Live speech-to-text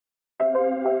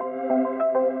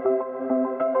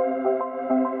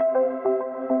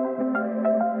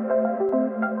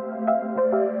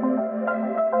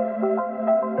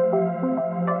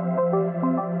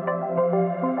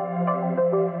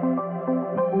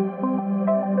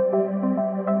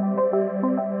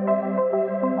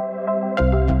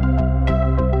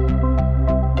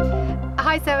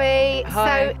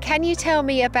Hi. So can you tell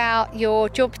me about your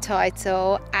job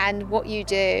title and what you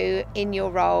do in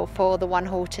your role for the One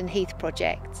Horton Heath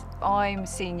project? I'm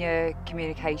Senior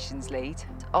Communications Lead.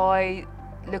 I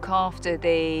look after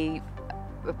the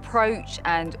approach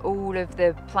and all of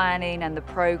the planning and the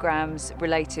programmes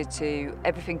related to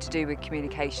everything to do with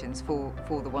communications for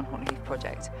the One Horton Heath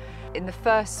project. In the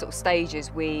first sort of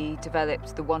stages, we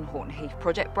developed the One Horton Heath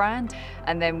project brand,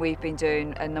 and then we've been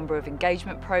doing a number of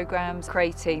engagement programmes,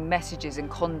 creating messages and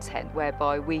content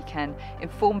whereby we can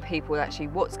inform people actually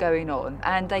what's going on,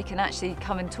 and they can actually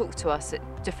come and talk to us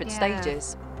at different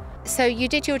stages. So you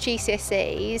did your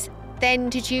GCSEs, then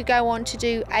did you go on to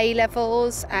do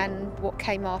A-levels, and what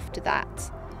came after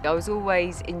that? I was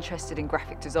always interested in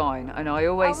graphic design, and I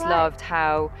always loved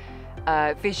how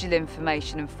visual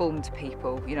information informed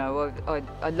people. You know,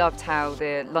 I loved how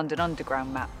the London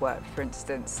Underground map worked, for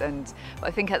instance, and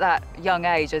I think at that young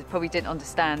age I probably didn't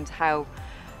understand how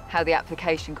the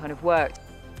application kind of worked.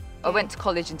 I went to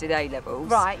college and did A-levels.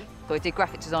 Right. So I did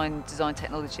graphic design, design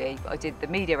technology, but I did the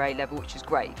media A-level, which was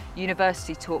great.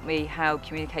 University taught me how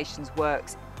communications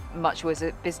works much as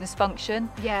a business function.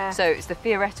 Yeah. So it's the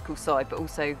theoretical side, but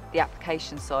also the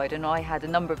application side. And I had a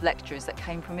number of lecturers that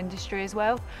came from industry as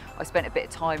well. I spent a bit of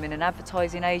time in an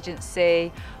advertising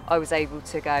agency. I was able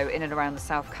to go in and around the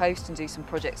South Coast and do some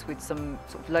projects with some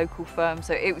sort of local firms.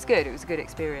 So it was good. It was a good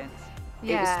experience.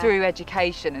 Yeah. It was through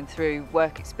education and through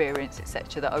work experience,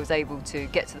 etc., that I was able to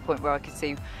get to the point where I could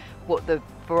see what the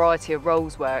variety of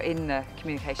roles were in the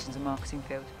communications and marketing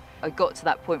field. I got to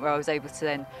that point where I was able to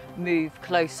then move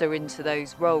closer into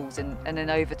those roles, and then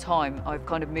over time I've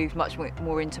kind of moved much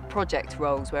more into project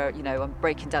roles where, you know, I'm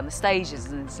breaking down the stages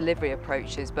and the delivery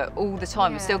approaches, but all the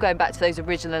time I'm still going back to those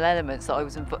original elements that I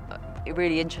was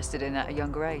really interested in at a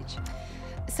younger age.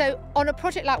 So on a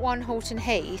project like One Horton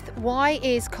Heath, why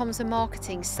is comms and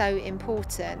marketing so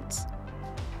important?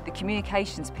 The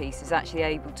communications piece is actually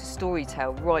able to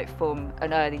storytell right from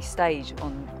an early stage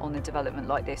on a development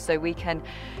like this, so we can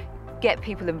get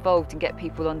people involved and get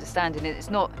people understanding it.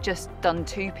 It's not just done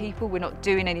to people. We're not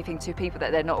doing anything to people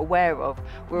that they're not aware of.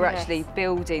 We're actually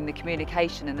building the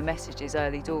communication and the messages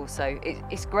early doors, so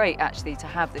it's great actually to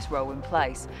have this role in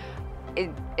place.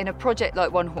 In a project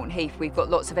like One Horton Heath, we've got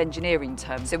lots of engineering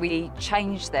terms, so we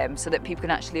change them so that people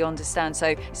can actually understand.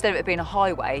 So instead of it being a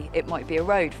highway, it might be a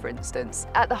road, for instance.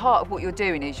 At the heart of what you're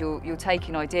doing is you're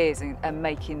taking ideas and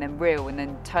making them real and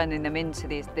then turning them into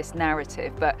this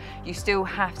narrative, but you still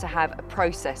have to have a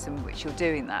process in which you're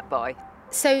doing that by.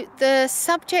 So the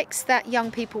subjects that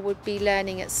young people would be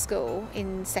learning at school,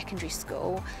 in secondary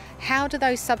school, how do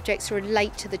those subjects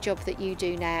relate to the job that you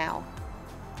do now?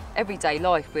 Everyday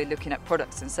life, we're looking at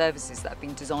products and services that have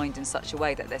been designed in such a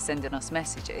way that they're sending us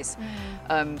messages.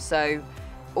 So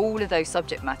all of those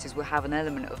subject matters will have an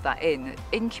element of that in.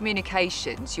 In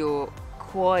communications, you're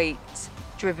quite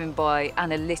driven by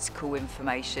analytical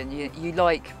information. You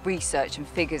like research and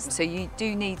figures, so you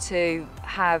do need to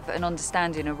have an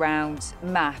understanding around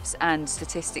maths and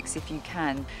statistics if you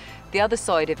can. The other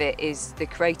side of it is the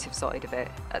creative side of it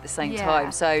at the same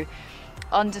time. So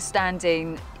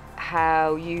understanding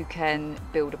how you can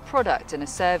build a product and a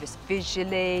service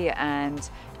visually, and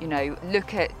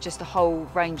look at just a whole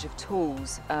range of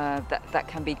tools that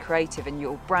can be creative, and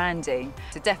your branding.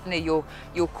 So definitely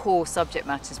your core subject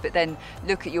matters, but then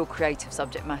look at your creative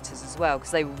subject matters as well,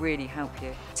 because they will really help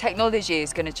you. Technology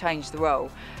is going to change the role,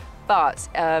 but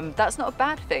that's not a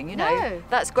bad thing. No.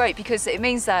 That's great, because it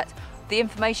means that the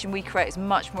information we create is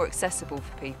much more accessible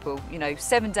for people.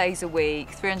 7 days a week,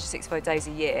 365 days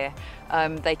a year,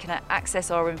 they can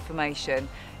access our information,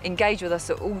 engage with us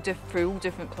through all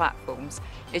different platforms.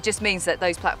 It just means that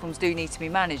those platforms do need to be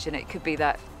managed, and it could be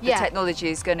that the technology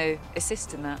is going to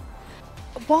assist in that.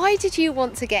 Why did you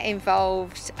want to get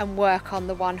involved and work on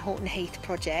the One Horton Heath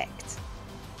project?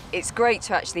 It's great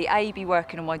to actually be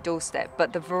working on my doorstep,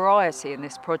 but the variety in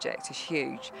this project is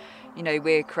huge.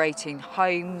 We're creating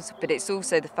homes, but it's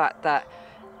also the fact that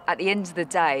at the end of the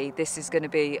day, this is going to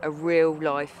be a real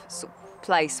life sort of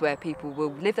place where people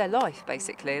will live their life,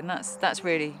 basically, and that's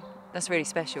really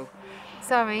special.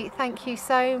 Zoe, thank you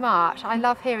so much. I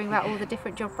love hearing about all the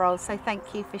different job roles, so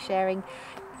thank you for sharing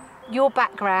your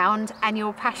background and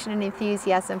your passion and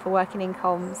enthusiasm for working in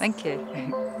comms. Thank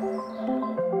you.